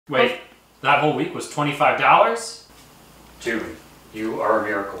Wait, that whole week was $25? Dude, you are a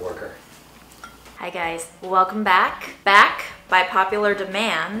miracle worker. Hi guys, welcome back. Back by popular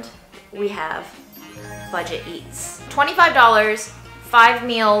demand, we have Budget Eats. $25, 5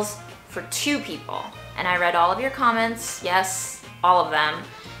 meals for 2 people. And I read all of your comments, yes, all of them.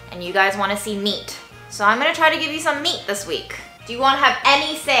 And you guys want to see meat. So I'm gonna try to give you some meat this week. Do you want to have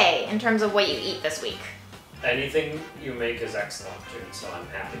any say in terms of what you eat this week? Anything you make is excellent, dude, so I'm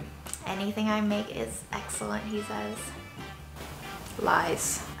happy. Anything I make is excellent, he says.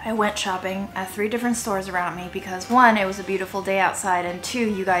 Lies. I went shopping at 3 different stores around me because 1, it was a beautiful day outside, and 2,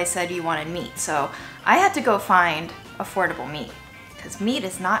 you guys said you wanted meat. So I had to go find affordable meat because meat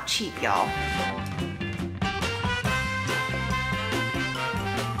is not cheap, y'all.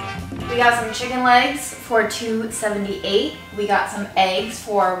 We got some chicken legs for $2.78. We got some eggs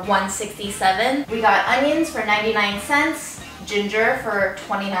for $1.67. We got onions for 99 cents, ginger for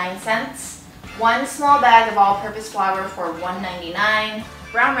 29 cents, 1 small bag of all-purpose flour for $1.99,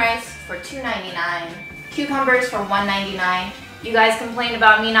 brown rice for $2.99, cucumbers for $1.99. You guys complained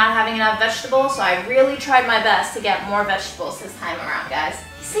about me not having enough vegetables, so I really tried my best to get more vegetables this time around, guys.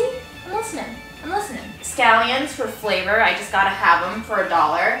 You see? I'm listening. I'm listening. Scallions for flavor, I just gotta have them for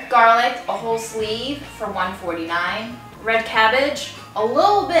 $1. Garlic, a whole sleeve for $1.49. Red cabbage, a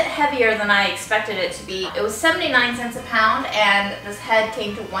little bit heavier than I expected it to be. It was 79 cents a pound and this head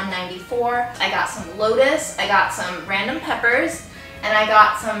came to $1.94. I got some lotus, I got some random peppers, and I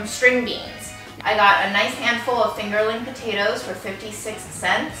got some string beans. I got a nice handful of fingerling potatoes for 56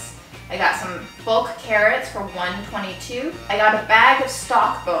 cents. I got some bulk carrots for $1.22. I got a bag of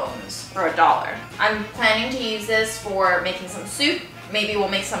stock bones for $1. I'm planning to use this for making some soup. Maybe we'll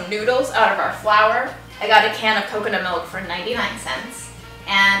make some noodles out of our flour. I got a can of coconut milk for 99 cents.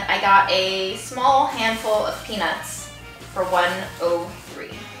 And I got a small handful of peanuts for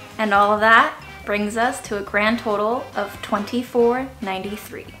 $1.03. And all of that brings us to a grand total of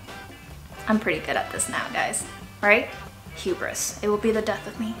 $24.93. I'm pretty good at this now, guys, right? Hubris. It will be the death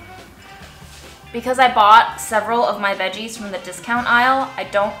of me. Because I bought several of my veggies from the discount aisle, I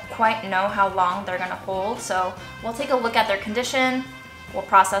don't quite know how long they're gonna hold, so we'll take a look at their condition. We'll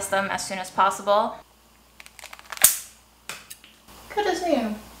process them as soon as possible. Good as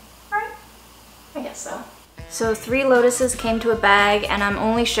new, right? I guess so. So 3 lotuses came to a bag, and I'm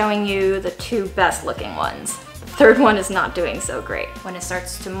only showing you the 2 best looking ones. The 3rd one is not doing so great. When it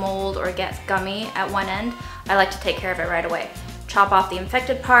starts to mold or get gummy at one end, I like to take care of it right away. Chop off the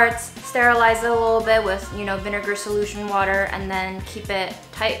infected parts, sterilize it a little bit with, vinegar solution water, and then keep it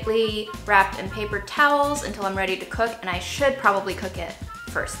tightly wrapped in paper towels until I'm ready to cook, and I should probably cook it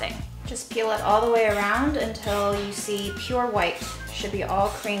first thing. Just peel it all the way around until you see pure white. Should be all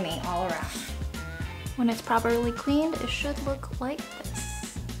creamy all around. When it's properly cleaned, it should look like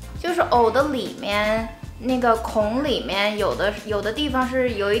this. 就是藕的里面那个孔里面有的地方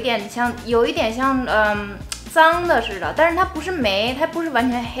是有一点像脏的似的，但是它不是霉，它不是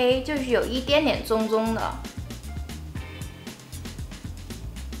完全黑，就是有一点点棕棕的。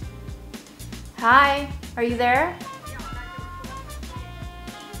Hi, are you there?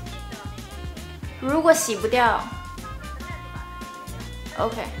 如果洗不掉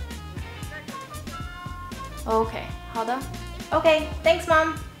 ，OK， 好的 ，OK, thanks,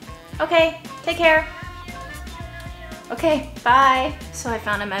 Mom. Okay, take care. Okay, bye. So I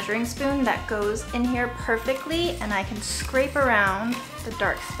found a measuring spoon that goes in here perfectly, and I can scrape around the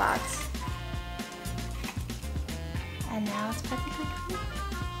dark spots. And now it's perfectly clean.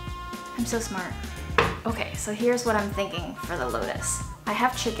 I'm so smart. Okay, so here's what I'm thinking for the lotus. I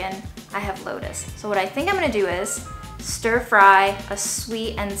have chicken, I have lotus. So what I think I'm gonna do is stir fry a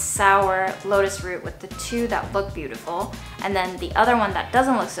sweet and sour lotus root with the 2 that look beautiful, and then the other one that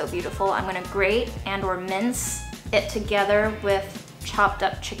doesn't look so beautiful, I'm gonna grate and or mince it together with chopped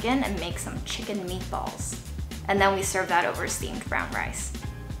up chicken and make some chicken meatballs. And then we serve that over steamed brown rice.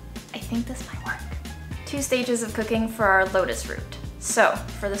 I think this might work. 2 stages of cooking for our lotus root. So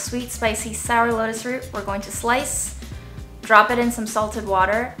for the sweet, spicy, sour lotus root, we're going to slice, drop it in some salted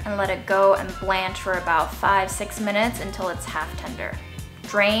water, and let it go and blanch for about 5-6 minutes until it's half tender.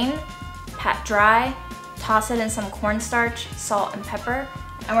 Drain, pat dry, toss it in some cornstarch, salt, and pepper,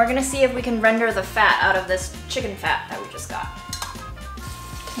 and we're gonna see if we can render the fat out of this chicken fat that we just got.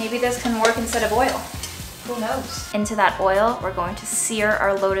 Maybe this can work instead of oil. Who knows? Into that oil, we're going to sear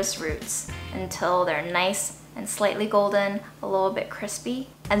our lotus roots until they're nice and slightly golden, a little bit crispy.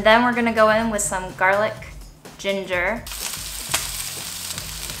 And then we're gonna go in with some garlic, ginger.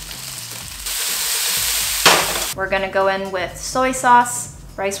 We're gonna go in with soy sauce,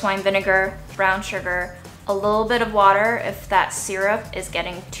 rice wine vinegar, brown sugar, a a little bit of water if that syrup is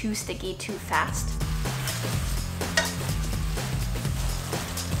getting too sticky too fast.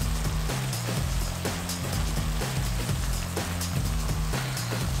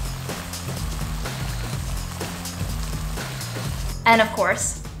 And of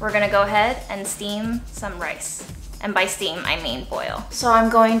course, we're gonna go ahead and steam some rice. And by steam, I mean boil. So I'm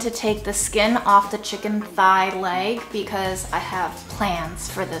going to take the skin off the chicken thigh leg because I have plans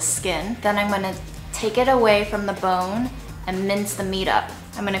for this skin. Then I'm gonna take it away from the bone and mince the meat up.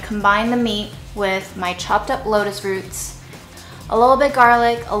 I'm gonna combine the meat with my chopped up lotus roots, a little bit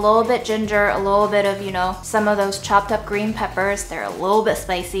garlic, a little bit ginger, a little bit of, you know, some of those chopped up green peppers. They're a little bit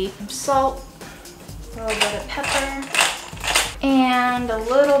spicy. Salt, a little bit of pepper, and a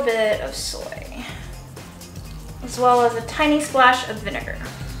little bit of soy, as well as a tiny splash of vinegar,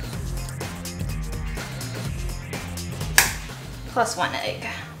 plus 1 egg.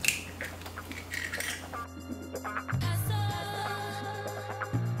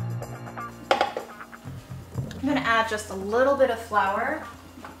 I'm gonna add just a little bit of flour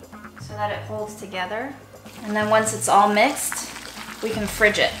so that it holds together. And then once it's all mixed, we can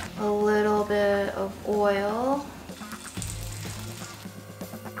fridge it. A little bit of oil.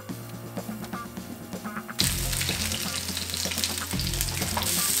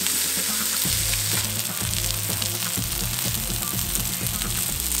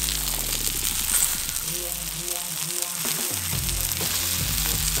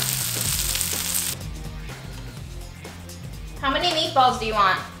 How many meatballs do you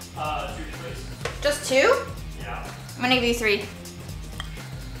want? 2 please. Just 2? Yeah. I'm gonna give you 3.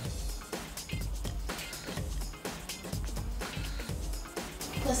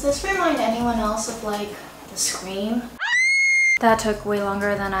 Does this remind anyone else of like the Scream? That took way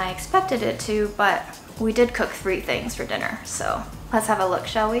longer than I expected it to, but we did cook 3 things for dinner, so let's have a look,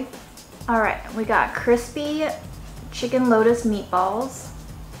 shall we? All right, we got crispy chicken lotus meatballs,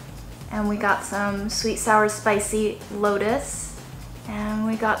 and we got some sweet, sour, spicy lotus, and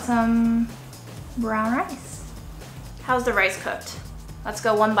we got some brown rice. How's the rice cooked? Let's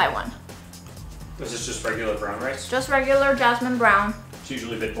go one by one. Is this just regular brown rice? Just regular jasmine brown. It's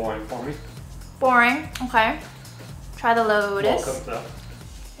usually a bit boring for me. Boring, okay. Try the lotus. Well cooked though.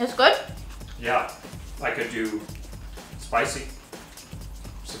 It's good? Yeah, I could do spicy.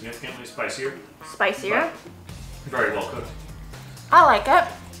 Significantly spicier. Spicier. But very well cooked. I like it.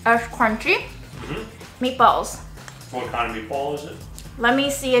 It's crunchy. Meatballs. What kind of meatball is it? Let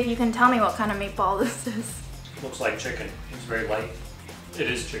me see if you can tell me what kind of meatball this is. Looks like chicken. It's very light. It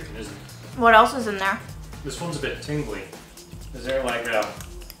is chicken, isn't it? What else is in there? This one's a bit tingly. Is there like a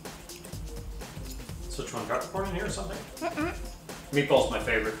Sichuan peppercorn in here or something? Meatball's my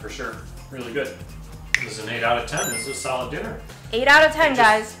favorite for sure. Really good. This is an 8 out of 10. This is a solid dinner. 8 out of 10,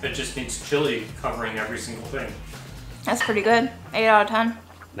 guys. It just needs chili covering every single thing. That's pretty good. 8 out of 10.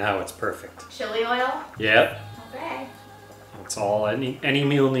 Now it's perfect. Chili oil? Yep. Okay. That's all any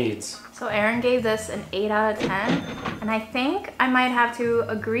meal needs. So Aaron gave this an 8 out of 10, and I think I might have to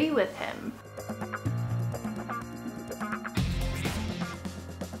agree with him.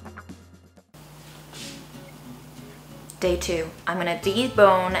 Day 2. I'm gonna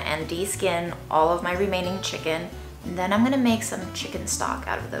debone and deskin all of my remaining chicken, and then I'm gonna make some chicken stock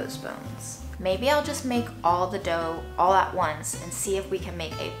out of those bones. Maybe I'll just make all the dough all at once and see if we can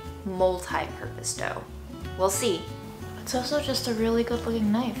make a multi-purpose dough. We'll see. It's also just a really good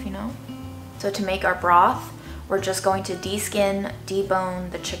looking knife, you know? So to make our broth, we're just going to deskin, debone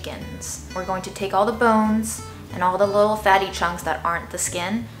the chickens. We're going to take all the bones and all the little fatty chunks that aren't the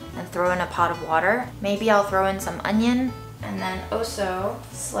skin and throw in a pot of water. Maybe I'll throw in some onion and then also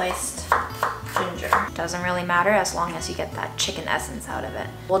sliced ginger. Doesn't really matter as long as you get that chicken essence out of it.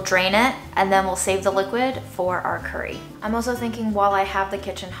 We'll drain it and then we'll save the liquid for our curry. I'm also thinking while I have the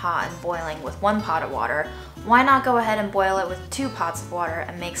kitchen hot and boiling with 1 pot of water, why not go ahead and boil it with 2 pots of water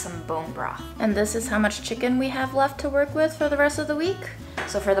and make some bone broth? And this is how much chicken we have left to work with for the rest of the week.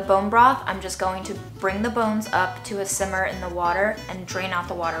 So for the bone broth, I'm just going to bring the bones up to a simmer in the water and drain out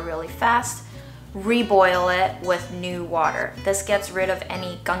the water really fast. Reboil it with new water. This gets rid of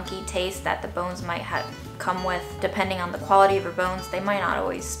any gunky taste that the bones might have come with. Depending on the quality of your bones, they might not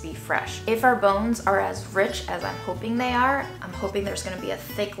always be fresh. If our bones are as rich as I'm hoping they are, I'm hoping there's gonna be a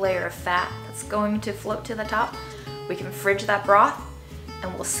thick layer of fat that's going to float to the top. We can fridge that broth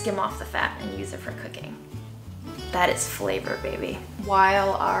and we'll skim off the fat and use it for cooking. That is flavor, baby.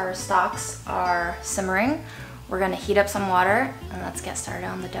 While our stocks are simmering, we're gonna heat up some water and let's get started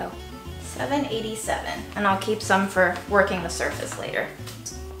on the dough. 787, and I'll keep some for working the surface later.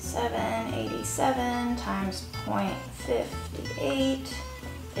 787 times 0.58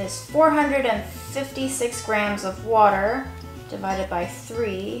 is 456 grams of water divided by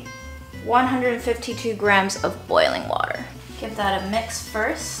 3, 152 grams of boiling water. Give that a mix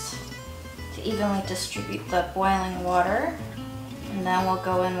first to evenly distribute the boiling water. And then we'll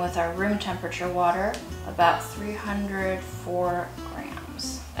go in with our room temperature water, about 304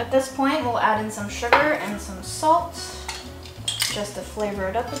 grams. At this point, we'll add in some sugar and some salt, just to flavor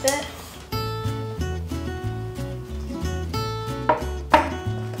it up a bit.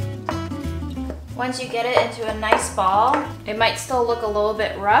 Once you get it into a nice ball, it might still look a little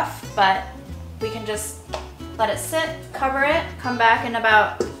bit rough, but we can just let it sit, cover it, come back in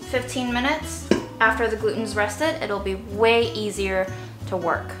about 15 minutes. After the gluten's rested, it'll be way easier to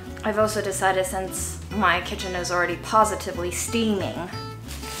work. I've also decided, since my kitchen is already positively steaming,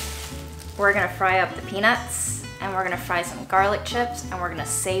 we're gonna fry up the peanuts and we're gonna fry some garlic chips and we're gonna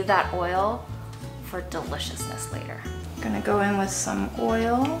save that oil for deliciousness later. I'm gonna go in with some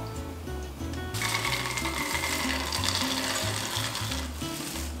oil.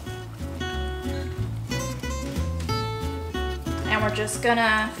 And we're just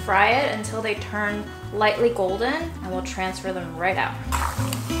gonna fry it until they turn lightly golden, and we'll transfer them right out.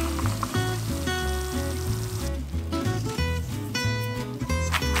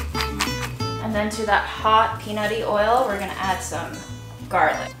 And then to that hot peanutty oil, we're gonna add some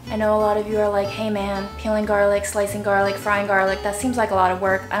garlic. I know a lot of you are like, hey man, peeling garlic, slicing garlic, frying garlic, that seems like a lot of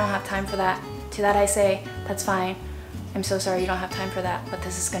work. I don't have time for that. To that I say, that's fine. I'm so sorry you don't have time for that, but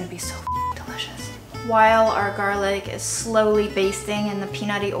this is gonna be so delicious. While our garlic is slowly basting in the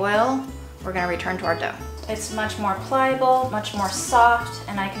peanutty oil, we're gonna return to our dough. It's much more pliable, much more soft,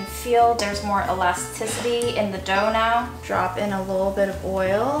 and I can feel there's more elasticity in the dough now. Drop in a little bit of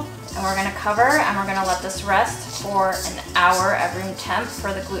oil, and we're gonna cover, and we're gonna let this rest for an hour at room temp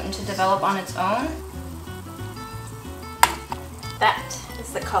for the gluten to develop on its own. That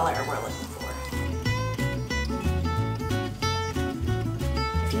is the color we're looking for.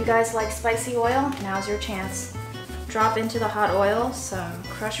 If you guys like spicy oil, now's your chance. Drop into the hot oil some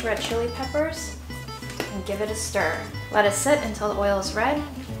crushed red chili peppers and give it a stir. Let it sit until the oil is red.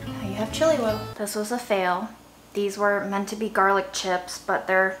 Now you have chili oil. This was a fail. These were meant to be garlic chips, but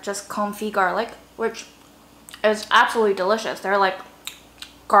they're just comfy garlic, which is absolutely delicious. They're like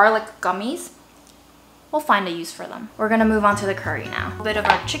garlic gummies. We'll find a use for them. We're gonna move on to the curry now. A bit of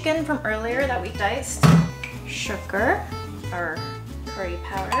our chicken from earlier that we diced. Sugar, our curry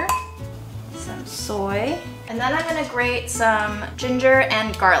powder, some soy, and then I'm gonna grate some ginger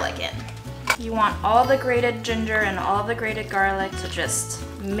and garlic in. You want all the grated ginger and all the grated garlic to just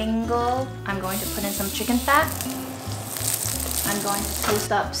mingle. I'm going to put in some chicken fat. I'm going to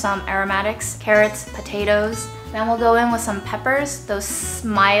toast up some aromatics, carrots, potatoes. Then we'll go in with some peppers, those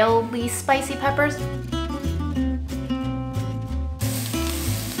mildly spicy peppers.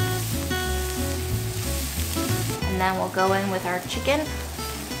 And then we'll go in with our chicken.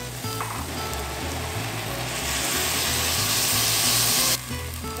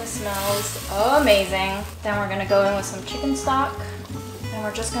 This smells amazing. Then we're gonna go in with some chicken stock, and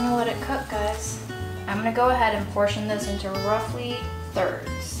we're just gonna let it cook, guys. I'm gonna go ahead and portion this into roughly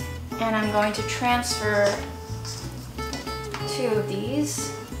thirds. And I'm going to transfer 2 of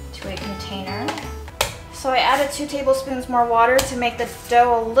these to a container. So I added 2 tablespoons more water to make the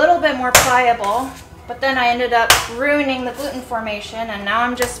dough a little bit more pliable, but then I ended up ruining the gluten formation, and now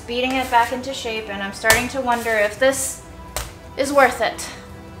I'm just beating it back into shape, and I'm starting to wonder if this is worth it.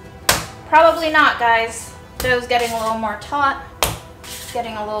 Probably not, guys. Dough's getting a little more taut, it's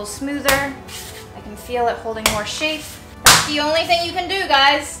getting a little smoother. I can feel it holding more shape. That's the only thing you can do,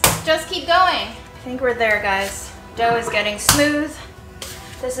 guys. Just keep going. I think we're there, guys. Dough is getting smooth.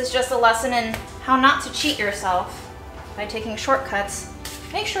 This is just a lesson in how not to cheat yourself by taking shortcuts.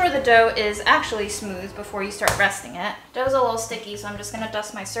 Make sure the dough is actually smooth before you start resting it. Dough's a little sticky, so I'm just gonna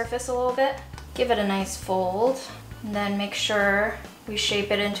dust my surface a little bit. Give it a nice fold, and then make sure we shape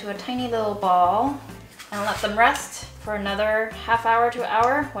it into a tiny little ball and let them rest for another half hour to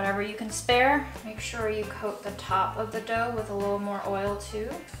hour, whatever you can spare. Make sure you coat the top of the dough with a little more oil too.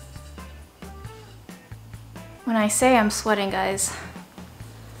 When I say I'm sweating, guys,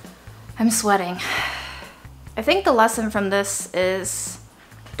 I'm sweating. I think the lesson from this is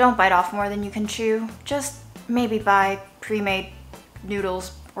don't bite off more than you can chew. Just maybe buy pre-made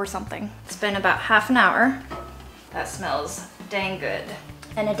noodles or something. It's been about half an hour. That smells dang good.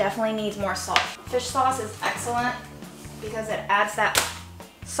 And it definitely needs more salt. Fish sauce is excellent because it adds that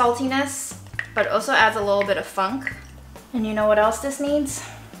saltiness, but also adds a little bit of funk. And you know what else this needs?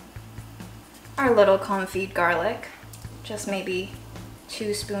 Our little confit garlic. Just maybe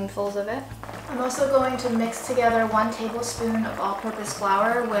 2 spoonfuls of it. I'm also going to mix together 1 tablespoon of all-purpose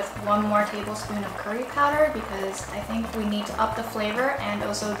flour with 1 more tablespoon of curry powder because I think we need to up the flavor and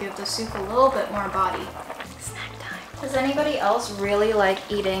also give the soup a little bit more body. Snack time. Does anybody else really like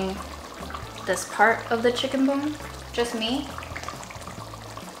eating this part of the chicken bone? Just me?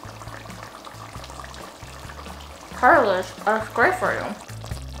 Carlos, that's great for you.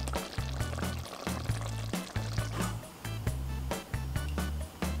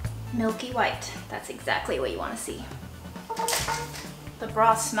 Milky white. That's exactly what you want to see. The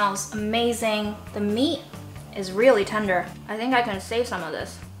broth smells amazing. The meat is really tender. I think I can save some of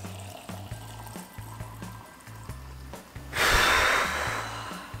this.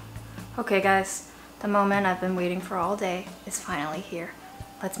 Okay guys, the moment I've been waiting for all day is finally here.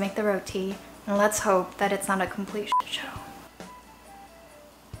 Let's make the roti and let's hope that it's not a complete shit show.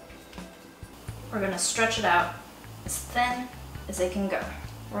 We're gonna stretch it out as thin as it can go.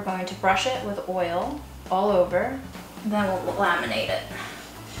 We're going to brush it with oil all over, then we'll laminate it.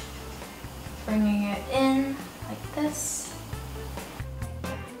 Bringing it in like this.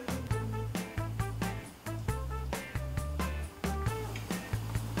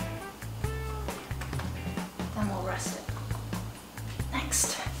 Then we'll rest it.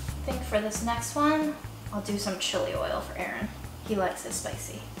 Next, I think for this next one, I'll do some chili oil for Aaron. He likes it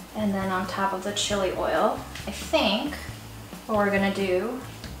spicy. And then on top of the chili oil, I think what we're gonna do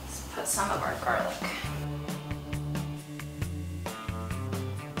is put some of our garlic.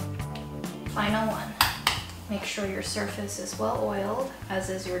 Final one. Make sure your surface is well oiled, as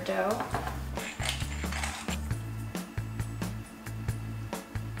is your dough.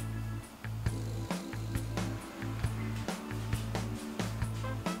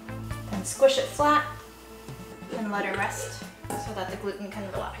 Then squish it flat and let it rest so that the gluten can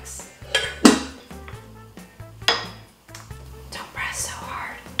relax. Don't press so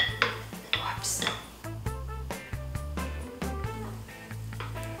hard. Whoops.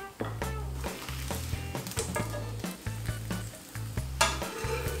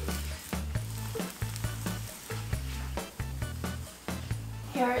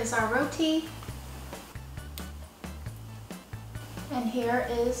 Here is our roti. And here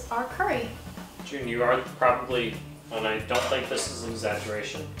is our curry. June, you are probably, and I don't think this is an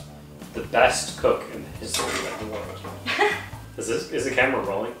exaggeration, the best cook in the history of the world. Is the camera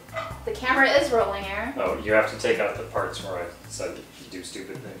rolling? The camera is rolling, Aaron. Oh, you have to take out the parts where I said you do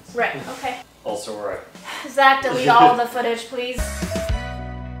stupid things. Right, okay. Also where Zach, delete all the footage, please.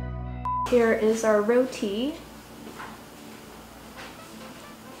 Here is our roti.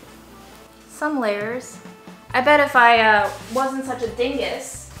 Some layers. I bet if I wasn't such a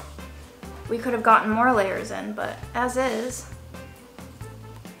dingus, we could have gotten more layers in, but as is,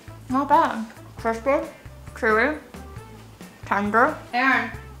 not bad. Crispy, chewy, tender.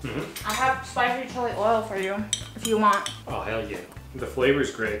 Aaron, I have spicy chili oil for you, if you want. Oh, hell yeah. The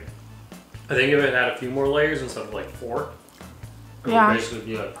flavor's great. I think if it had a few more layers instead of like 4, it would basically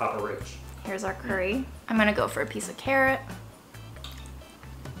be like proper rich. Here's our curry. I'm gonna go for a piece of carrot.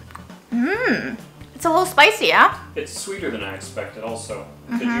 It's a little spicy, yeah? It's sweeter than I expected also.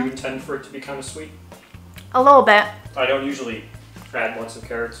 Did you intend for it to be kind of sweet? A little bit. I don't usually add lots of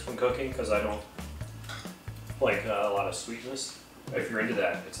carrots when cooking because I don't like a lot of sweetness. If you're into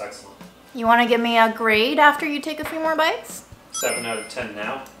that, it's excellent. You want to give me a grade after you take a few more bites? 7 out of 10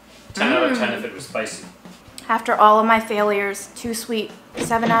 now. 10 out of 10 if it was spicy. After all of my failures, too sweet.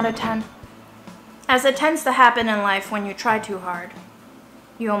 7 out of 10. As it tends to happen in life when you try too hard,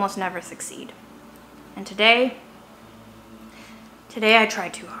 you almost never succeed. And today I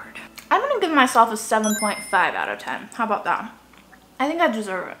tried too hard. I'm gonna give myself a 7.5 out of 10. How about that? I think I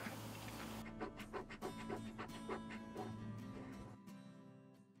deserve it.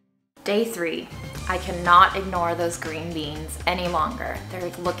 Day 3. I cannot ignore those green beans any longer. They're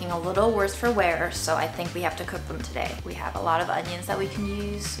looking a little worse for wear, so I think we have to cook them today. We have a lot of onions that we can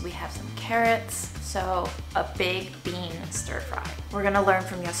use. We have some carrots, so a big bean stir fry. We're gonna learn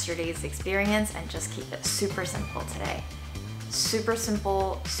from yesterday's experience and just keep it super simple today. Super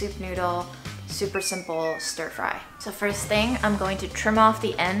simple soup noodle, super simple stir fry. So first thing, I'm going to trim off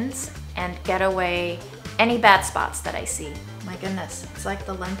the ends and get away any bad spots that I see. My goodness, it's like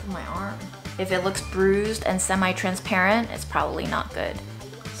the length of my arm. If it looks bruised and semi-transparent, it's probably not good.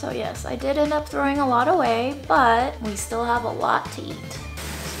 So yes, I did end up throwing a lot away, but we still have a lot to eat.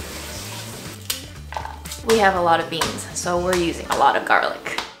 We have a lot of beans, so we're using a lot of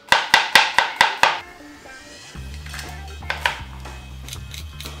garlic.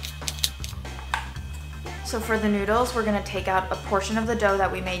 So for the noodles, we're gonna take out a portion of the dough that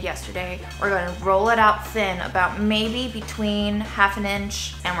we made yesterday. We're gonna roll it out thin, about maybe between 1/2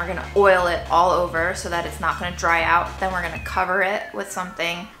 inch, and we're gonna oil it all over so that it's not gonna dry out. Then we're gonna cover it with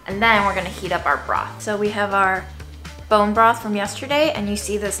something, and then we're gonna heat up our broth. So we have our bone broth from yesterday, and you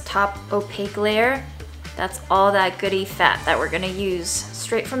see this top opaque layer? That's all that goody fat that we're gonna use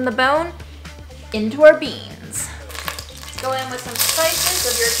straight from the bone into our beans. Go in with some spices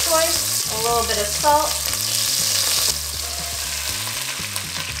of your choice, a little bit of salt,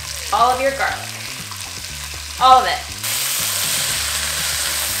 all of your garlic, all of it.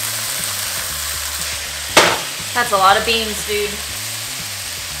 That's a lot of beans, dude.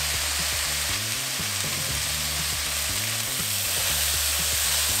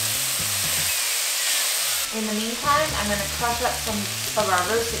 In the meantime, I'm going to crush up some of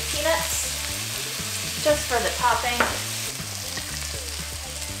our roasted peanuts, just for the topping.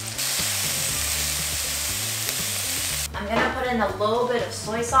 I'm going to put in a little bit of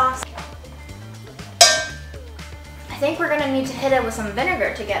soy sauce. I think we're going to need to hit it with some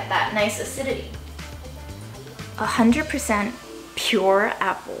vinegar to get that nice acidity. 100% pure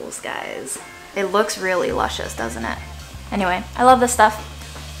apples, guys. It looks really luscious, doesn't it? Anyway, I love this stuff.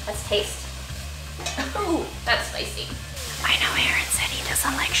 Let's taste. Ooh, that's spicy. I know Aaron said he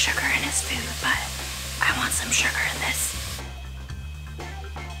doesn't like sugar in his food, but I want some sugar in this.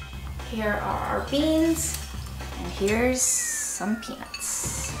 Here are our beans, and here's some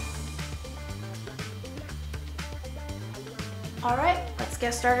peanuts. All right, let's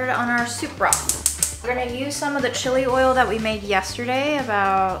get started on our soup broth. We're gonna use some of the chili oil that we made yesterday,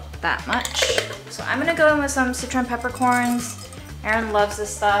 about that much. So I'm gonna go in with some citron peppercorns. Aaron loves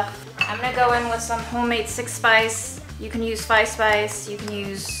this stuff. I'm gonna go in with some homemade 6 spice. You can use 5 spice, you can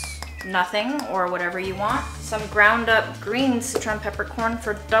use nothing or whatever you want. Some ground up green citron peppercorn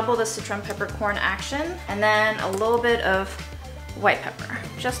for double the citron peppercorn action. And then a little bit of white pepper,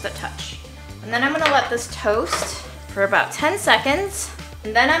 just a touch. And then I'm gonna let this toast for about 10 seconds.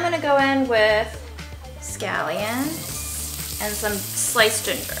 And then I'm gonna go in with scallion and some sliced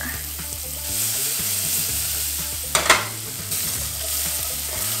ginger.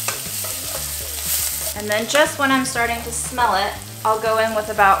 And then just when I'm starting to smell it, I'll go in with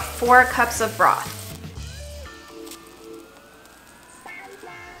about 4 cups of broth.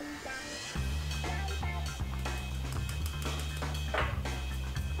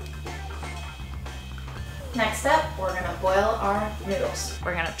 Next up, we're gonna boil our noodles.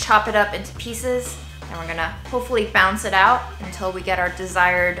 We're gonna chop it up into pieces, and we're gonna hopefully bounce it out until we get our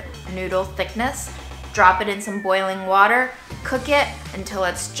desired noodle thickness. Drop it in some boiling water, cook it until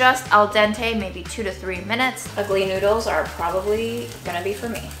it's just al dente, maybe 2 to 3 minutes. Ugly noodles are probably gonna be for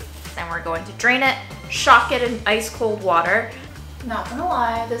me. Then we're going to drain it, shock it in ice cold water. Not gonna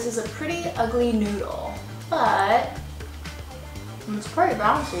lie, this is a pretty ugly noodle, but it's pretty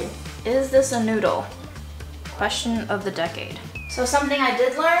bouncy. Is this a noodle? Question of the decade. So something I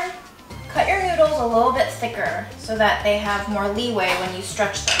did learn, cut your noodles a little bit thicker so that they have more leeway when you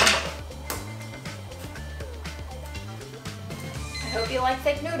stretch them. I hope you like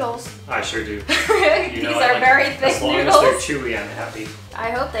thick noodles. I sure do. These are very thick noodles. As long as they're chewy, I'm happy.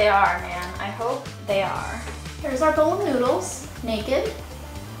 I hope they are, man. I hope they are. Here's our bowl of noodles, naked.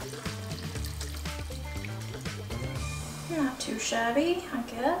 Not too shabby, I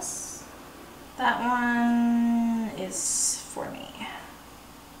guess. That one is for me.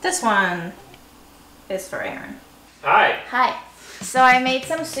 This one is for Aaron. Hi. Hi. So I made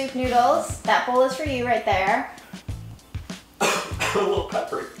some soup noodles. That bowl is for you right there. A little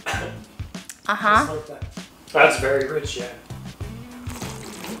peppery. Uh-huh. Just like that. That's very rich, yeah.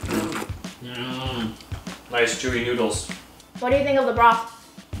 Nice chewy noodles. What do you think of the broth?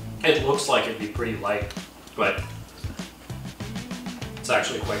 It looks like it'd be pretty light, but it's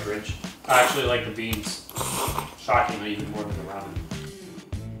actually quite rich. I actually like the beans. Shockingly, even more than the ramen.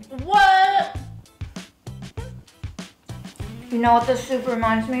 What? You know what this soup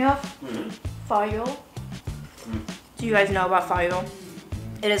reminds me of? Folino. Do you guys know about Folino?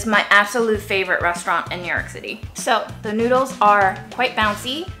 It is my absolute favorite restaurant in New York City. So the noodles are quite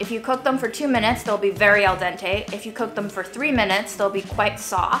bouncy. If you cook them for 2 minutes, they'll be very al dente. If you cook them for 3 minutes, they'll be quite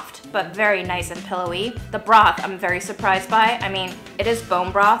soft, but very nice and pillowy. The broth, I'm very surprised by. I mean, it is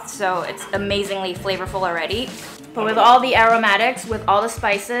bone broth, so it's amazingly flavorful already. But with all the aromatics, with all the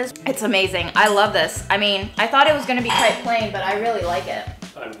spices, it's amazing. I love this. I mean, I thought it was gonna be quite plain, but I really like it.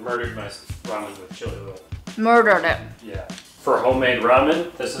 I murdered my ramen with chili oil. Murdered it. Yeah. For homemade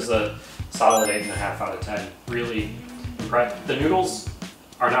ramen, this is a solid 8.5 out of 10. Really impressed. The noodles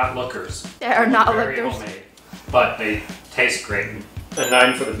are not lookers. They are not Very lookers. homemade, but they taste great. A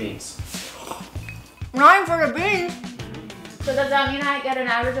 9 for the beans. Not for the beans. So does that mean I get an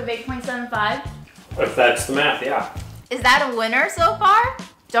average of 8.75? If that's the math, yeah. Is that a winner so far?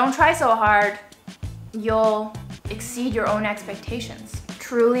 Don't try so hard. You'll exceed your own expectations.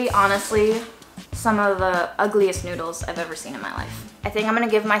 Truly, honestly, some of the ugliest noodles I've ever seen in my life. I think I'm gonna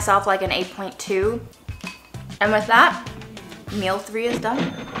give myself like an 8.2. And with that, meal 3 is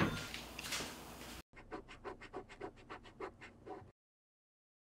done.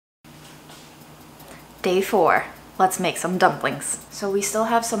 Day 4. Let's make some dumplings. So we still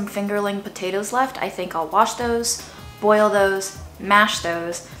have some fingerling potatoes left. I think I'll wash those, boil those, mash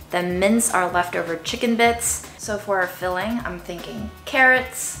those, then mince our leftover chicken bits. So for our filling, I'm thinking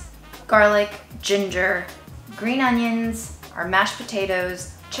carrots, garlic, ginger, green onions, our mashed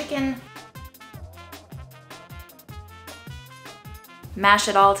potatoes, chicken. Mash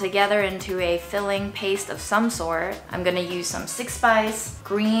it all together into a filling paste of some sort. I'm gonna use some 6-spice,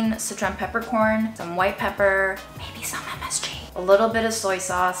 green citron peppercorn, some white pepper, maybe some MSG, a little bit of soy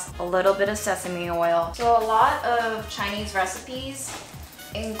sauce, a little bit of sesame oil. So a lot of Chinese recipes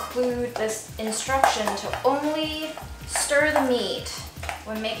include this instruction to only stir the meat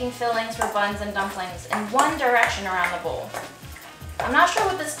when making fillings for buns and dumplings in one direction around the bowl. I'm not sure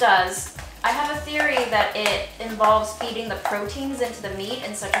what this does. I have a theory that it involves feeding the proteins into the meat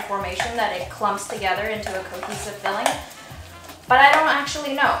in such a formation that it clumps together into a cohesive filling, but I don't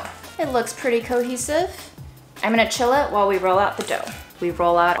actually know. It looks pretty cohesive. I'm gonna chill it while we roll out the dough. We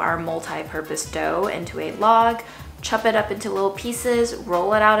roll out our multi-purpose dough into a log, chop it up into little pieces,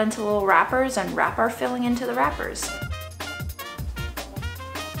 roll it out into little wrappers, and wrap our filling into the wrappers.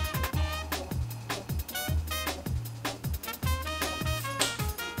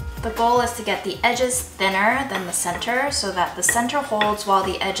 The goal is to get the edges thinner than the center so that the center holds while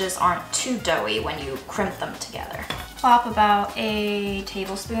the edges aren't too doughy when you crimp them together. Plop about a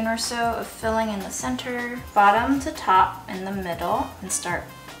tablespoon or so of filling in the center, bottom to top in the middle, and start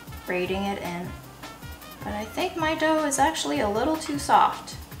braiding it in. But I think my dough is actually a little too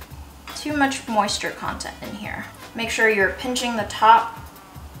soft. Too much moisture content in here. Make sure you're pinching the top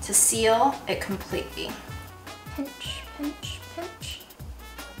to seal it completely. Pinch, pinch, pinch.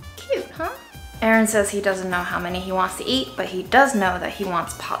 Cute, huh? Aaron says he doesn't know how many he wants to eat, but he does know that he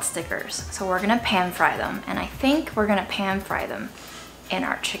wants pot stickers. So we're gonna pan fry them, and I think we're gonna pan fry them in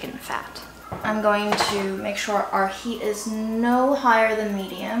our chicken fat. I'm going to make sure our heat is no higher than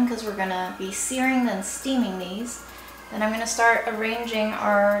medium because we're gonna be searing then steaming these. Then I'm gonna start arranging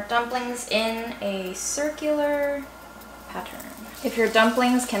our dumplings in a circular pattern. If your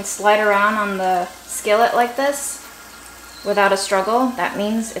dumplings can slide around on the skillet like this, without a struggle, that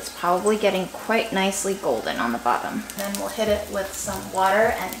means it's probably getting quite nicely golden on the bottom. Then we'll hit it with some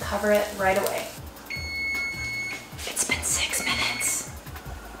water and cover it right away. It's been 6 minutes.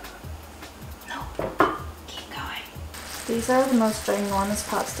 Nope, keep going. These are the most ginormous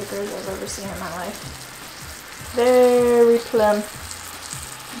pot stickers I've ever seen in my life. Very plump,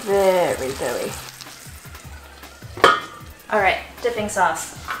 very doughy. All right, dipping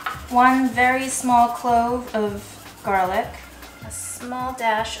sauce. 1 very small clove of garlic, a small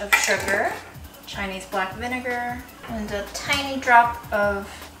dash of sugar, Chinese black vinegar, and a tiny drop of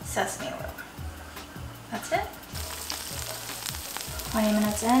sesame oil. That's it. 20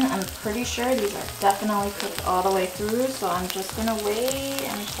 minutes in, I'm pretty sure these are definitely cooked all the way through, so I'm just gonna wait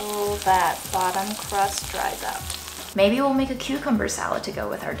until that bottom crust dries out. Maybe we'll make a cucumber salad to go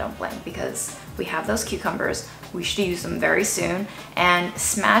with our dumpling because we have those cucumbers. We should use them very soon. And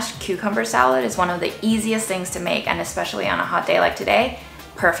smashed cucumber salad is one of the easiest things to make, and especially on a hot day like today,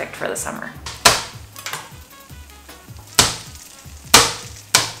 perfect for the summer.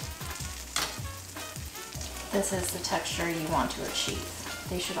 This is the texture you want to achieve.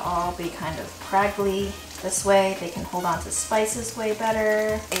 They should all be kind of craggly. This way they can hold on to spices way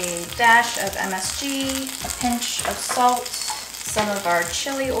better. A dash of MSG, a pinch of salt, some of our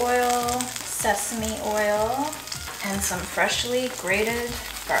chili oil, sesame oil, and some freshly grated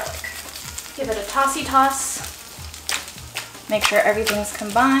garlic. Give it a tossy toss. Make sure everything's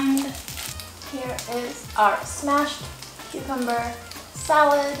combined. Here is our smashed cucumber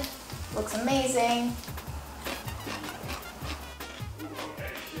salad. Looks amazing.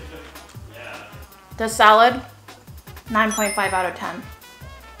 The salad, 9.5 out of 10.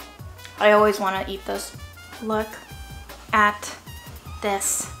 I always want to eat this. Look at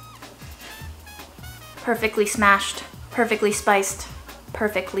this. Perfectly smashed, perfectly spiced,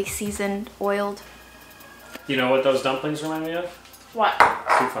 perfectly seasoned, oiled. You know what those dumplings remind me of? What?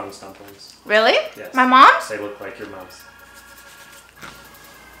 Sufan's dumplings. Really? Yes. My mom's? They look like your mom's.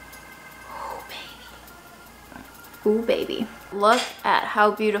 Oh, baby. Ooh, baby. Look at how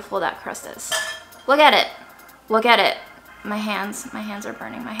beautiful that crust is. Look at it. Look at it. My hands are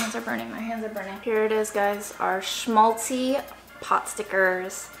burning. My hands are burning. My hands are burning. Here it is, guys. Our schmaltzy pot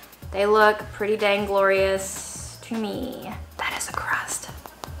stickers. They look pretty dang glorious to me. That is a crust.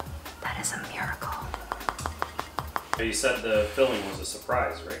 That is a miracle. You said the filling was a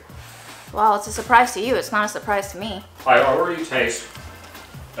surprise, right? Well, it's a surprise to you. It's not a surprise to me. I already taste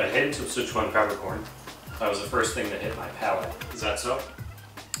a hint of Sichuan peppercorn. That was the first thing that hit my palate. Is that so?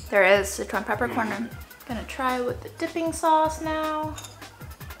 There is Sichuan peppercorn. I'm gonna try with the dipping sauce now.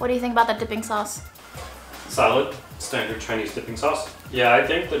 What do you think about the dipping sauce? Solid, standard Chinese dipping sauce. Yeah, I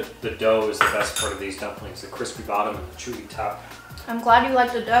think that the dough is the best part of these dumplings. The crispy bottom and the chewy top. I'm glad you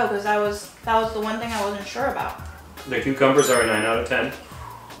liked the dough because that was the one thing I wasn't sure about. The cucumbers are a 9 out of 10.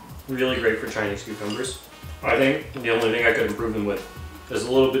 Really great for Chinese cucumbers. I think the only thing I could improve them with is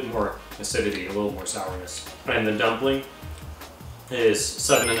a little bit more acidity, a little more sourness. And the dumpling is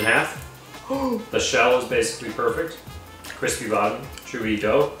 7.5. The shell is basically perfect. Crispy bottom, chewy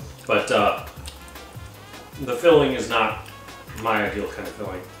dough. But the filling is not my ideal kind of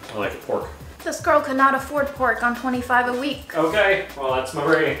filling. I like a pork. This girl could not afford pork on $25 a week. Okay, well that's my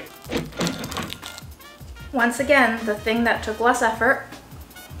rating. Once again, the thing that took less effort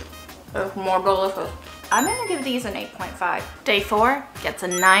is more delicious. I'm gonna give these an 8.5. Day 4 gets a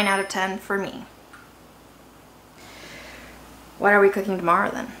 9 out of 10 for me. What are we cooking tomorrow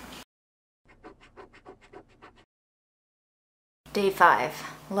then? Day 5.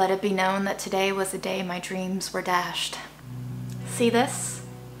 Let it be known that today was the day my dreams were dashed. See this?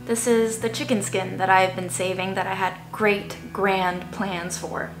 This is the chicken skin that I've been saving that I had great grand plans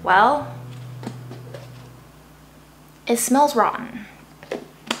for. Well, it smells rotten.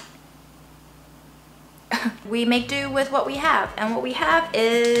 We make do with what we have, and what we have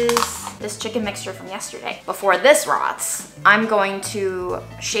is this chicken mixture from yesterday. Before this rots, I'm going to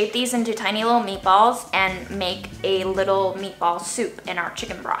shape these into tiny little meatballs and make a little meatball soup in our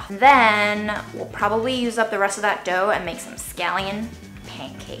chicken broth. Then we'll probably use up the rest of that dough and make some scallion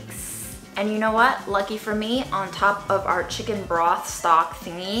pancakes. And you know what? Lucky for me, on top of our chicken broth stock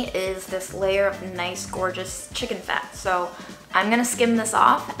thingy is this layer of nice, gorgeous chicken fat. So I'm gonna skim this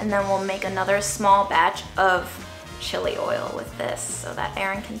off and then we'll make another small batch of chili oil with this so that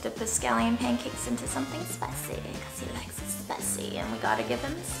Aaron can dip his scallion pancakes into something spicy because he likes it spicy and we gotta give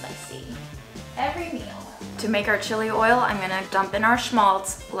him spicy every meal. To make our chili oil, I'm gonna dump in our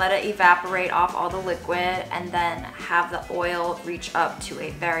schmaltz, let it evaporate off all the liquid, and then have the oil reach up to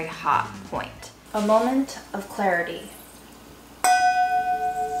a very hot point. A moment of clarity.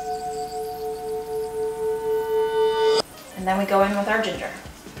 And then we go in with our ginger.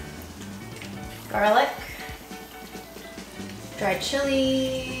 Garlic, dried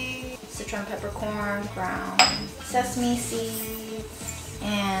chili, Sichuan peppercorn, ground sesame seeds,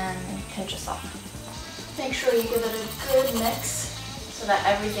 and pinch of salt. Make sure you give it a good mix so that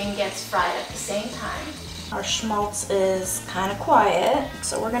everything gets fried at the same time. Our schmaltz is kind of quiet,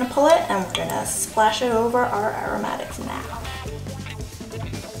 so we're gonna pull it and we're gonna splash it over our aromatics now.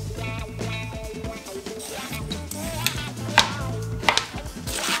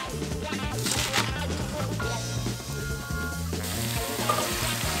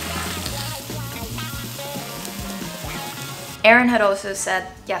 Aaron had also said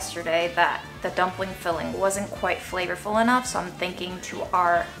yesterday that the dumpling filling wasn't quite flavorful enough, so I'm thinking to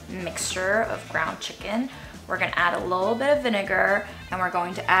our mixture of ground chicken, we're gonna add a little bit of vinegar and we're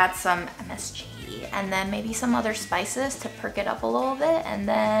going to add some MSG and then maybe some other spices to perk it up a little bit and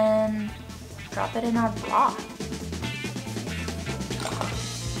then drop it in our broth.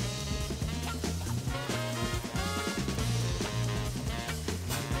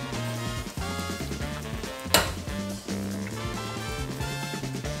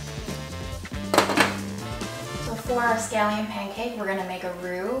 For our scallion pancake, we're gonna make a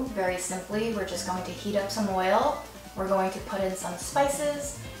roux very simply. We're just going to heat up some oil. We're going to put in some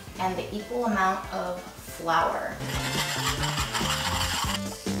spices and the equal amount of flour.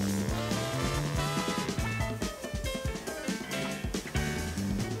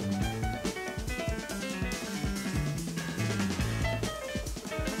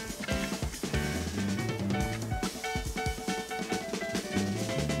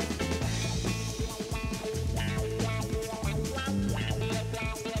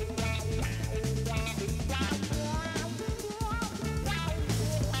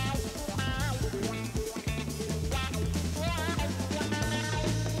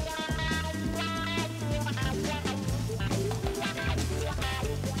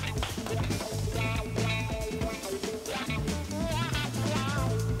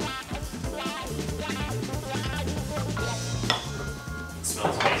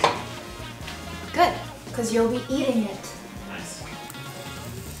 because you'll be eating it. Nice.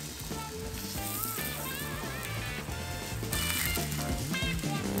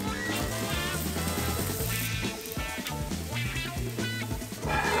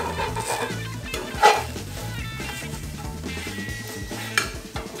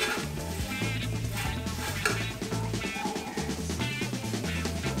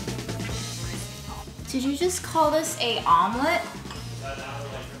 Did you just call this a omelet?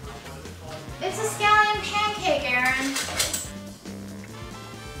 It's a scallion pancake, Aaron.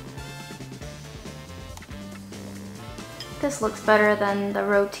 This looks better than the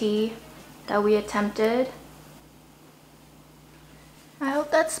roti that we attempted. I hope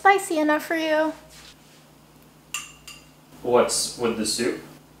that's spicy enough for you. What's with the soup?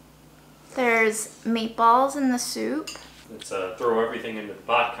 There's meatballs in the soup. It's a throw everything into the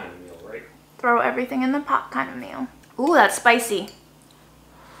pot kind of meal, right? Throw everything in the pot kind of meal. Ooh, that's spicy.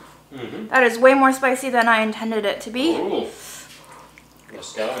 Mm-hmm. That is way more spicy than I intended it to be. Ooh. The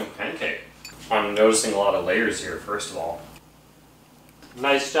scallion pancake. I'm noticing a lot of layers here, first of all.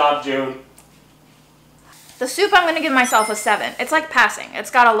 Nice job, June. The soup, I'm gonna give myself a 7. It's like passing.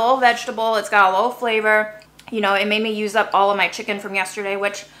 It's got a little vegetable, it's got a little flavor. You know, it made me use up all of my chicken from yesterday,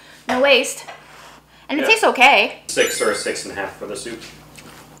 which, no waste. And it tastes okay. 6 or a 6.5 for the soup.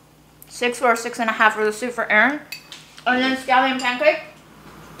 6 or a 6.5 for the soup for Aaron. And then scallion pancake.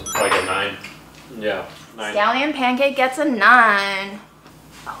 Like a 9. Yeah, 9. Scallion pancake gets a 9.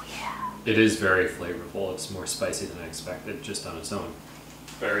 Oh yeah. It is very flavorful. It's more spicy than I expected, just on its own.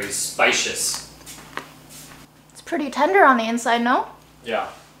 Very spicious. It's pretty tender on the inside, no? Yeah,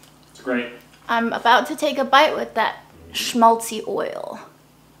 it's great. I'm about to take a bite with that schmaltzy oil.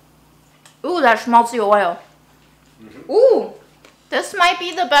 Ooh, that schmaltzy oil. Ooh, this might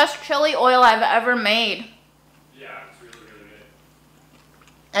be the best chili oil I've ever made. Yeah, it's really, really good.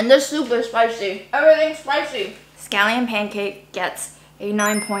 And this soup is spicy. Everything's spicy. Scallion pancake gets a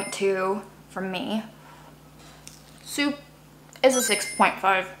 9.2 from me. Soup is a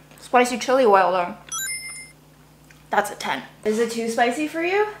 6.5. Spicy chili oil though. That's a 10. Is it too spicy for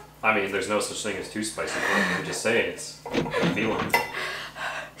you? I mean, there's no such thing as too spicy for it. I'm just saying it's feeling.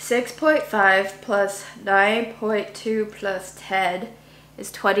 6.5 plus 9.2 plus 10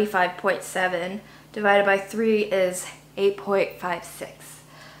 is 25.7. Divided by 3 is 8.56.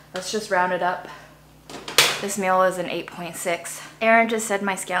 Let's just round it up. This meal is an 8.6. Aaron just said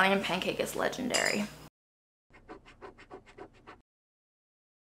my scallion pancake is legendary.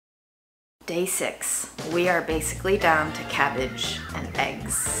 Day 6. We are basically down to cabbage and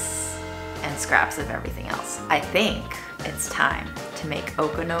eggs and scraps of everything else. I think it's time to make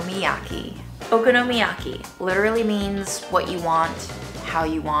okonomiyaki. Okonomiyaki literally means what you want, how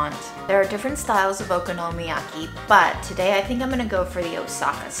you want. There are different styles of okonomiyaki, but today I think I'm gonna go for the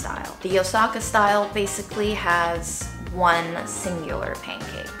Osaka style. The Osaka style basically has one singular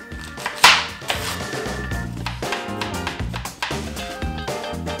pancake.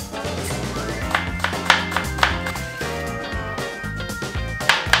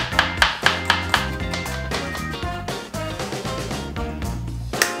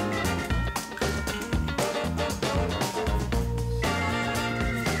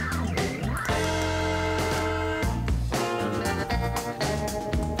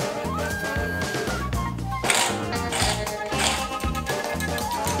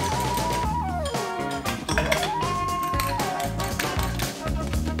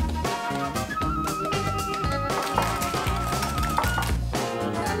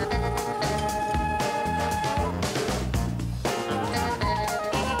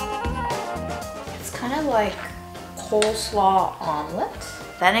 Kind of like coleslaw omelet.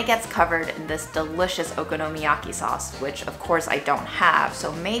 Then it gets covered in this delicious okonomiyaki sauce, which of course I don't have,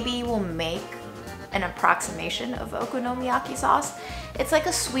 so maybe we'll make an approximation of okonomiyaki sauce. It's like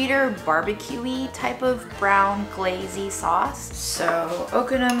a sweeter barbecue-y type of brown glazy sauce. So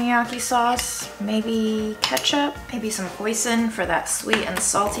okonomiyaki sauce, maybe ketchup, maybe some hoisin for that sweet and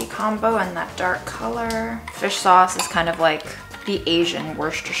salty combo and that dark color. Fish sauce is kind of like the Asian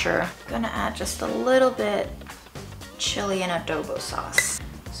Worcestershire. Gonna add just a little bit chili and adobo sauce.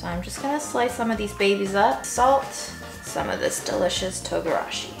 So I'm just gonna slice some of these babies up. Salt, some of this delicious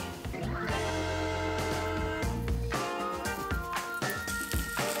togarashi.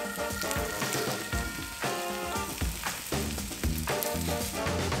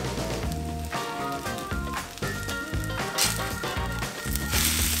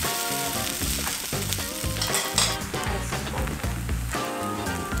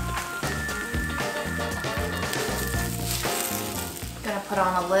 Put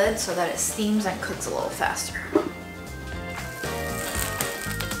on a lid so that it steams and cooks a little faster.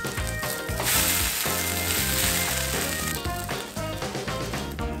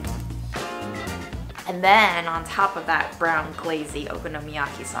 And then on top of that brown glazy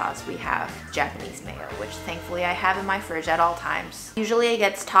okonomiyaki sauce, we have Japanese mayo, which thankfully I have in my fridge at all times. Usually it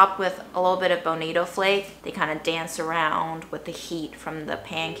gets topped with a little bit of bonito flake. They kind of dance around with the heat from the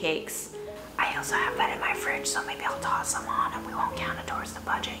pancakes. I also have that in my fridge, so maybe I'll toss some on and we won't count it towards the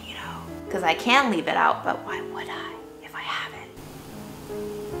budget, you know? Because I can leave it out, but why would I if I have it?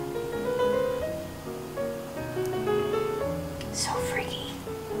 So freaky,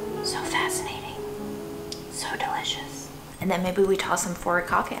 so fascinating. So delicious. And then maybe we toss some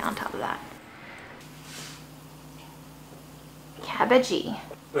furikake on top of that. Cabbagey.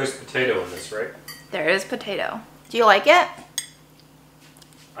 There's potato in this, right? There is potato. Do you like it?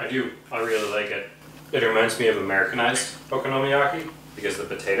 I do. I really like it. It reminds me of Americanized okonomiyaki because the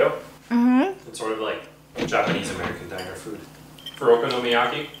potato. It's sort of like Japanese American diner food. For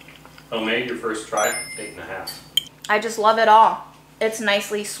okonomiyaki, homemade, your first try, 8.5. I just love it all. It's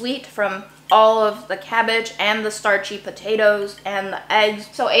nicely sweet from all of the cabbage and the starchy potatoes and the eggs.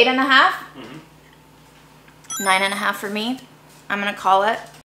 So 8.5? 9.5 for me. I'm gonna call it.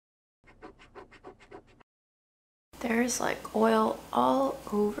 There's like oil all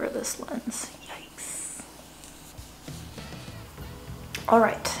over this lens. Yikes. All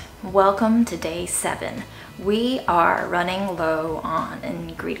right, welcome to day 7. We are running low on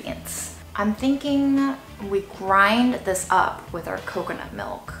ingredients. I'm thinking we grind this up with our coconut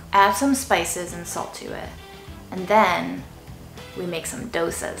milk, add some spices and salt to it, and then we make some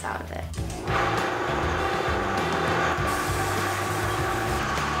dosas out of it.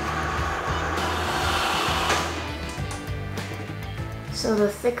 So the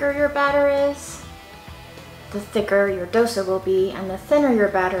thicker your batter is, the thicker your dosa will be, and the thinner your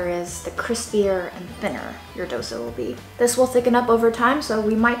batter is, the crispier and thinner your dosa will be. This will thicken up over time, so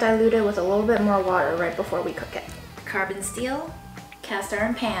we might dilute it with a little bit more water right before we cook it. Carbon steel, cast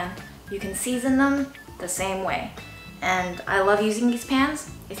iron pan. You can season them the same way. And I love using these pans.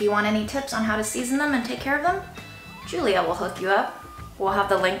 If you want any tips on how to season them and take care of them, Julia will hook you up. We'll have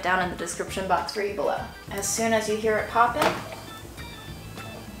the link down in the description box for you below. As soon as you hear it popping,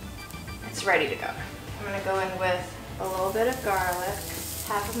 it's ready to go. I'm gonna go in with a little bit of garlic,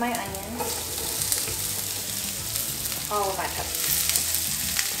 half of my onions, all of my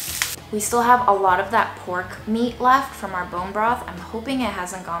peppers. We still have a lot of that pork meat left from our bone broth. I'm hoping it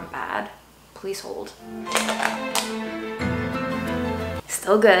hasn't gone bad. Please hold.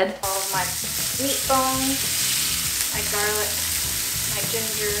 Still good. All of my meat bones, my garlic, my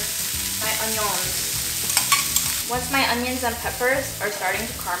ginger, my onions. Once my onions and peppers are starting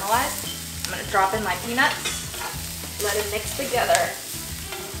to caramelize, I'm gonna drop in my peanuts, let it mix together.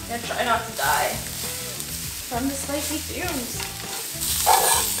 I'm gonna try not to die from the spicy fumes.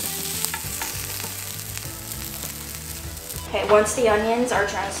 Okay, once the onions are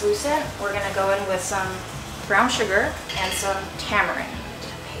translucent, we're gonna go in with some brown sugar and some tamarind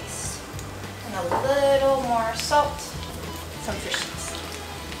paste. And a little more salt, some fish sauce.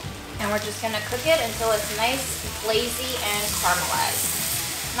 And we're just gonna cook it until it's nice, glazy, and caramelized.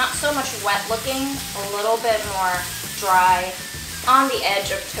 Not so much wet looking, a little bit more dry, on the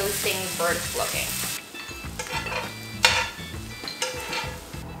edge of toasting burnt looking.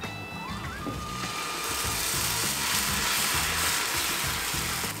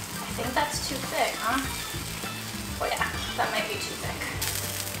 I think that's too thick, huh? Oh yeah, that might be too thick.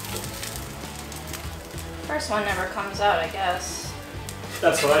 First one never comes out, I guess.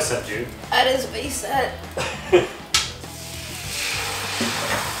 That's what I said, Jude. That is what he said.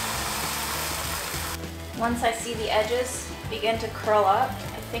 Once I see the edges begin to curl up,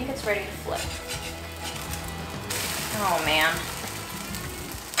 I think it's ready to flip. Oh man.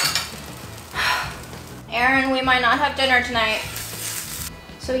 Aaron, we might not have dinner tonight.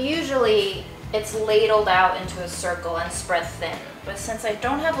 So usually it's ladled out into a circle and spread thin, but since I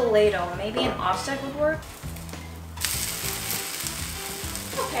don't have a ladle, maybe an offset would work.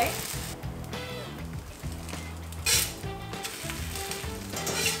 Okay.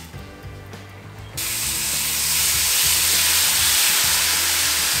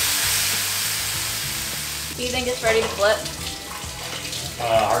 Do you think it's ready to flip?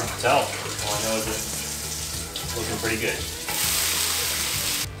 Hard to tell. All I know is it's looking pretty good.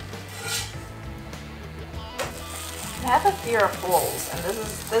 I have a fear of holes, and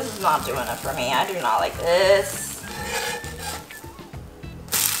this is not doing it for me. I do not like this.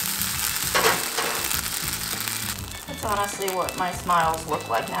 That's honestly what my smiles look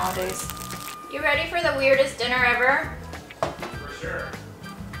like nowadays. You ready for the weirdest dinner ever? For sure.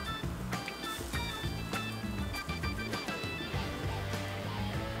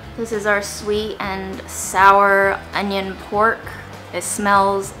 This is our sweet and sour onion pork. It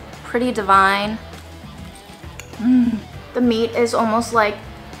smells pretty divine. The meat is almost like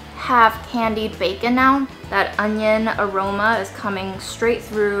half candied bacon now. That onion aroma is coming straight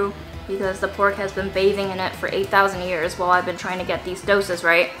through because the pork has been bathing in it for 8,000 years while I've been trying to get these doses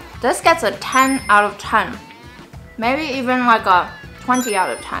right. This gets a 10 out of 10. Maybe even like a 20 out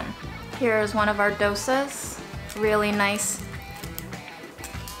of 10. Here's one of our doses. Really nice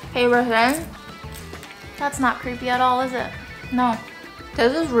paper thin. That's not creepy at all, is it? No.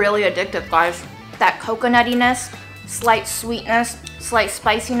 This is really addictive, guys. That coconuttiness, slight sweetness, slight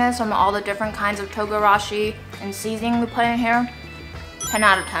spiciness from all the different kinds of togarashi and seasoning we put in here. 10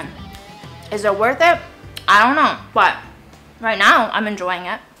 out of 10. Is it worth it? I don't know, but right now I'm enjoying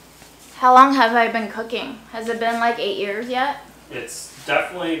it. How long have I been cooking? Has it been like 8 years yet? It's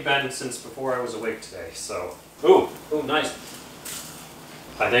definitely been since before I was awake today, so. Ooh, nice.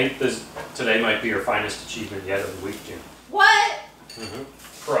 I think today might be your finest achievement yet of the week, June. What?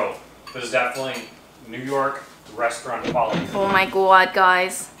 Pro. This is definitely New York restaurant quality. Oh my god,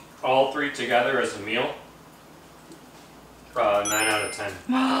 guys. All three together as a meal. 9 out of 10.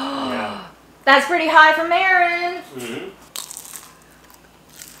 Yeah. That's pretty high for Marin.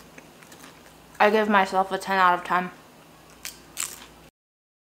 I give myself a 10 out of 10.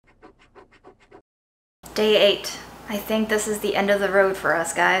 Day 8. I think this is the end of the road for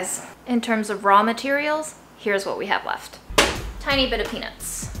us, guys. In terms of raw materials, here's what we have left. Tiny bit of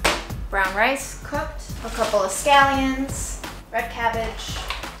peanuts. Brown rice cooked. A couple of scallions. Red cabbage.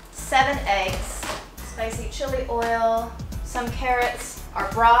 7 eggs. Spicy chili oil. Some carrots.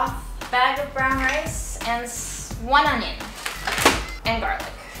 Our broth. Bag of brown rice. And 1 onion. And garlic.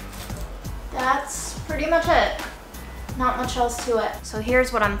 That's pretty much it. Not much else to it. So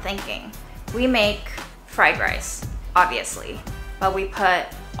here's what I'm thinking. We make fried rice, obviously, but we put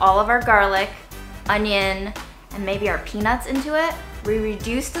all of our garlic, onion, and maybe our peanuts into it. We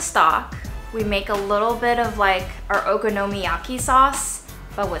reduce the stock. We make a little bit of like our okonomiyaki sauce,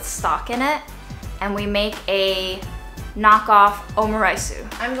 but with stock in it. And we make a knockoff omuraisu.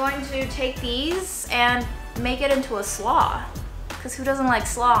 I'm going to take these and make it into a slaw, because who doesn't like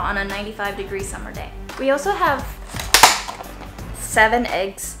slaw on a 95-degree summer day? We also have 7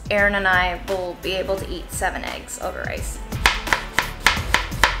 eggs. Aaron and I will be able to eat 7 eggs over rice.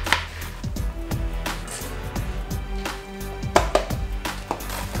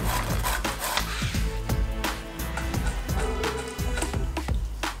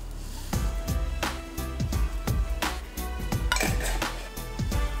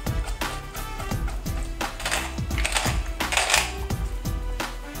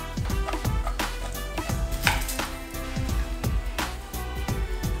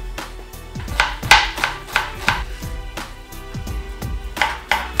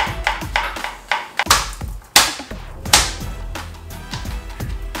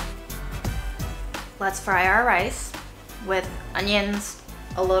 Let's fry our rice with onions,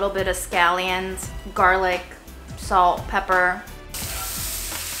 a little bit of scallions, garlic, salt, pepper.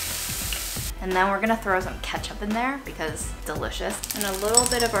 And then we're gonna throw some ketchup in there because it's delicious. And a little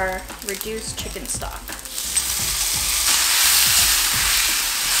bit of our reduced chicken stock.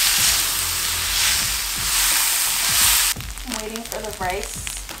 I'm waiting for the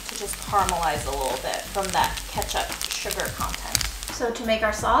rice to just caramelize a little bit from that ketchup sugar content. So to make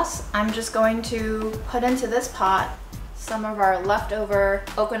our sauce, I'm just going to put into this pot some of our leftover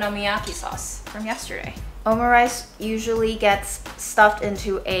okonomiyaki sauce from yesterday. Omurice usually gets stuffed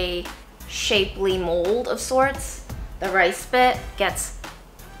into a shapely mold of sorts. The rice bit gets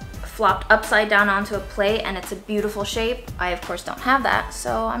flopped upside down onto a plate and it's a beautiful shape. I of course don't have that,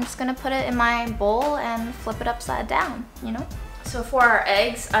 so I'm just gonna put it in my bowl and flip it upside down, you know? So for our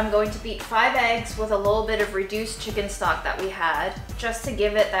eggs, I'm going to beat 5 eggs with a little bit of reduced chicken stock that we had, just to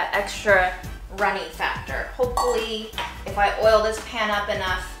give it that extra runny factor. Hopefully, if I oil this pan up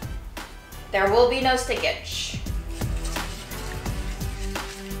enough, there will be no stickage.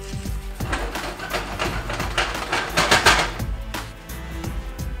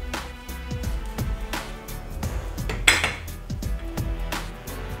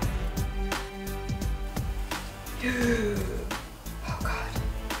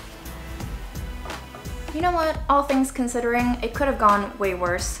 You know what, all things considering, it could have gone way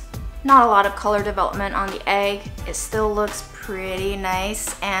worse. Not a lot of color development on the egg. It still looks pretty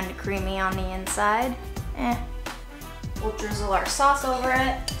nice and creamy on the inside. We'll drizzle our sauce over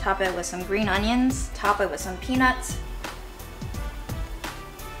it, top it with some green onions, top it with some peanuts.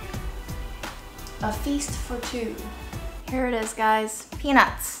 A feast for 2. Here it is, guys.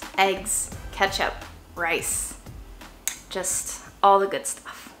 Peanuts, eggs, ketchup, rice. Just all the good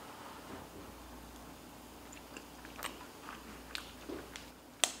stuff.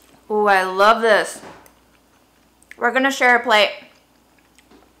 Ooh, I love this. We're gonna share a plate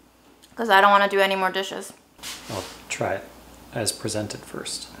because I don't want to do any more dishes. I'll try it as presented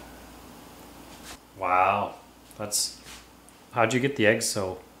first. Wow, how'd you get the eggs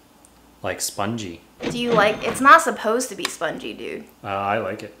so, like, spongy? Do you like, it's not supposed to be spongy, dude. I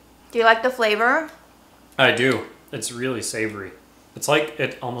like it. Do you like the flavor? I do. It's really savory. It's like,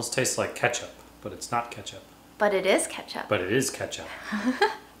 it almost tastes like ketchup, but it's not ketchup. But it is ketchup. But it is ketchup.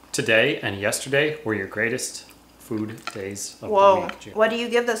 Today and yesterday were your greatest food days of the week, June. What do you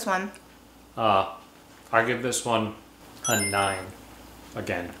give this one? I give this one a 9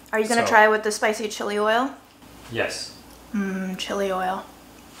 again. Are you gonna try it with the spicy chili oil? Yes. Chili oil.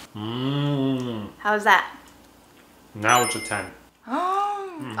 Mmm. How's that? Now it's a 10.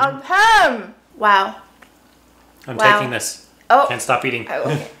 Oh, a 10! Wow. I'm taking this. Oh. Can't stop eating. Oh,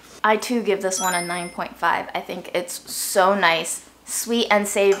 okay. I too give this one a 9.5. I think it's so nice. Sweet and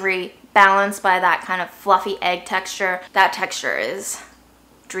savory, balanced by that kind of fluffy egg texture. That texture is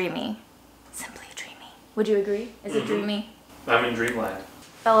dreamy. Simply dreamy. Would you agree? Is it dreamy? I'm in dreamland.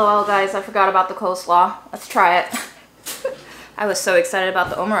 LOL guys, I forgot about the coleslaw. Let's try it. I was so excited about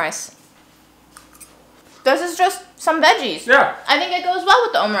the omurice. This is just some veggies. Yeah. I think it goes well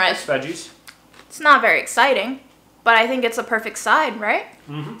with the omurice. Veggies. It's not very exciting, but I think it's a perfect side, right?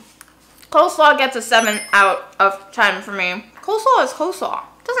 Coleslaw gets a 7 out of 10 for me. Coleslaw is coleslaw.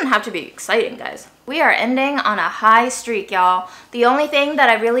 It doesn't have to be exciting, guys. We are ending on a high streak, y'all. The only thing that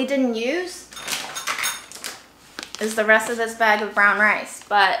I really didn't use is the rest of this bag of brown rice,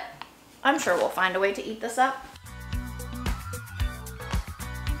 but I'm sure we'll find a way to eat this up.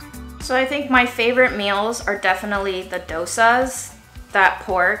 So I think my favorite meals are definitely the dosas. That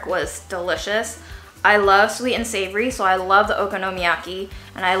pork was delicious. I love sweet and savory, so I love the okonomiyaki,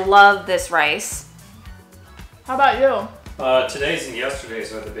 and I love this rice. How about you? Today's and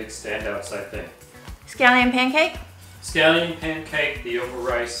yesterday's are the big standouts, I think. Scallion pancake? Scallion pancake, the over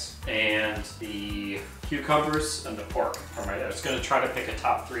rice, and the cucumbers and the pork. All right, I was going to try to pick a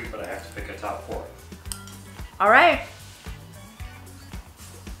top 3, but I have to pick a top 4. All right.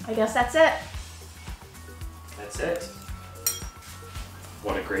 I guess that's it. That's it.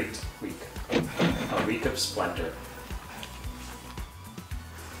 What a great week. A week of splendor.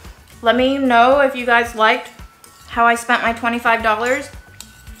 Let me know if you guys liked how I spent my $25.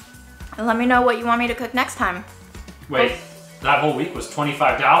 And let me know what you want me to cook next time. Wait, that whole week was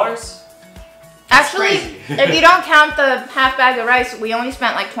 $25? Actually, crazy. if you don't count the half bag of rice, we only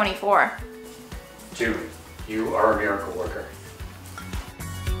spent like 24. Dude, you are a miracle worker.